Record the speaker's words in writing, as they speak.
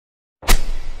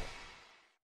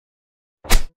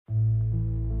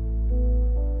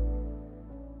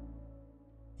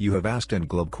You have asked, and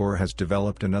GlobeCore has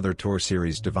developed another Tor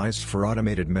series device for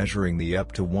automated measuring the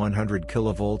up to 100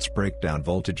 kV breakdown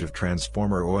voltage of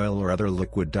transformer oil or other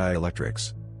liquid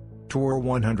dielectrics. Tor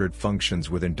 100 functions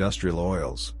with industrial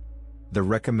oils. The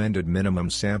recommended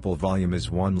minimum sample volume is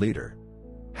 1 liter.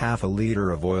 Half a liter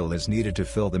of oil is needed to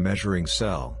fill the measuring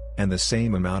cell, and the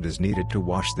same amount is needed to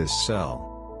wash this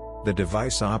cell. The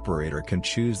device operator can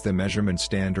choose the measurement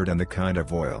standard and the kind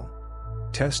of oil.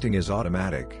 Testing is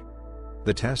automatic.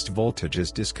 The test voltage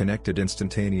is disconnected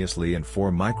instantaneously in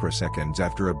 4 microseconds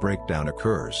after a breakdown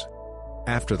occurs.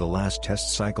 After the last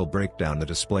test cycle breakdown, the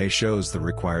display shows the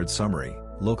required summary,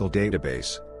 local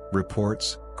database,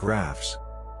 reports, graphs.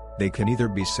 They can either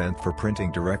be sent for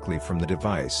printing directly from the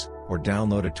device, or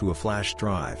downloaded to a flash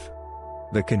drive.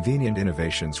 The convenient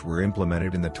innovations were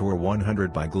implemented in the Tor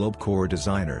 100 by GlobeCore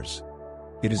designers.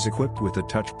 It is equipped with a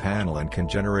touch panel and can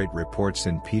generate reports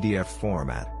in PDF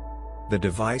format. The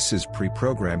device is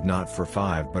pre-programmed not for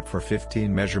 5 but for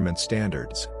 15 measurement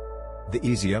standards. The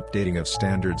easy updating of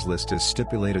standards list is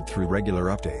stipulated through regular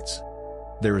updates.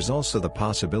 There is also the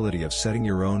possibility of setting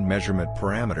your own measurement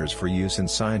parameters for use in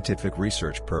scientific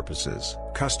research purposes.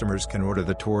 Customers can order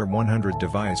the Tor 100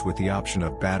 device with the option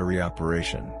of battery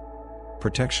operation.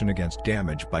 Protection against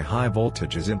damage by high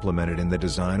voltage is implemented in the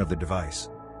design of the device.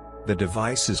 The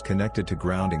device is connected to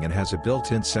grounding and has a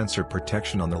built-in sensor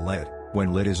protection on the lid.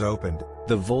 When lid is opened,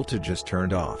 the voltage is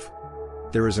turned off.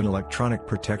 There is an electronic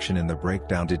protection in the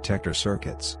breakdown detector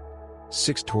circuits.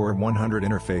 6 Tor 100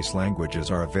 interface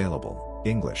languages are available: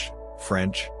 English,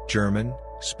 French, German,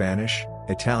 Spanish,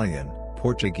 Italian,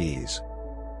 Portuguese.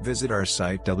 Visit our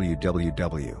site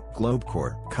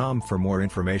www.globecore.com for more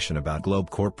information about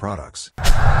GlobeCore products.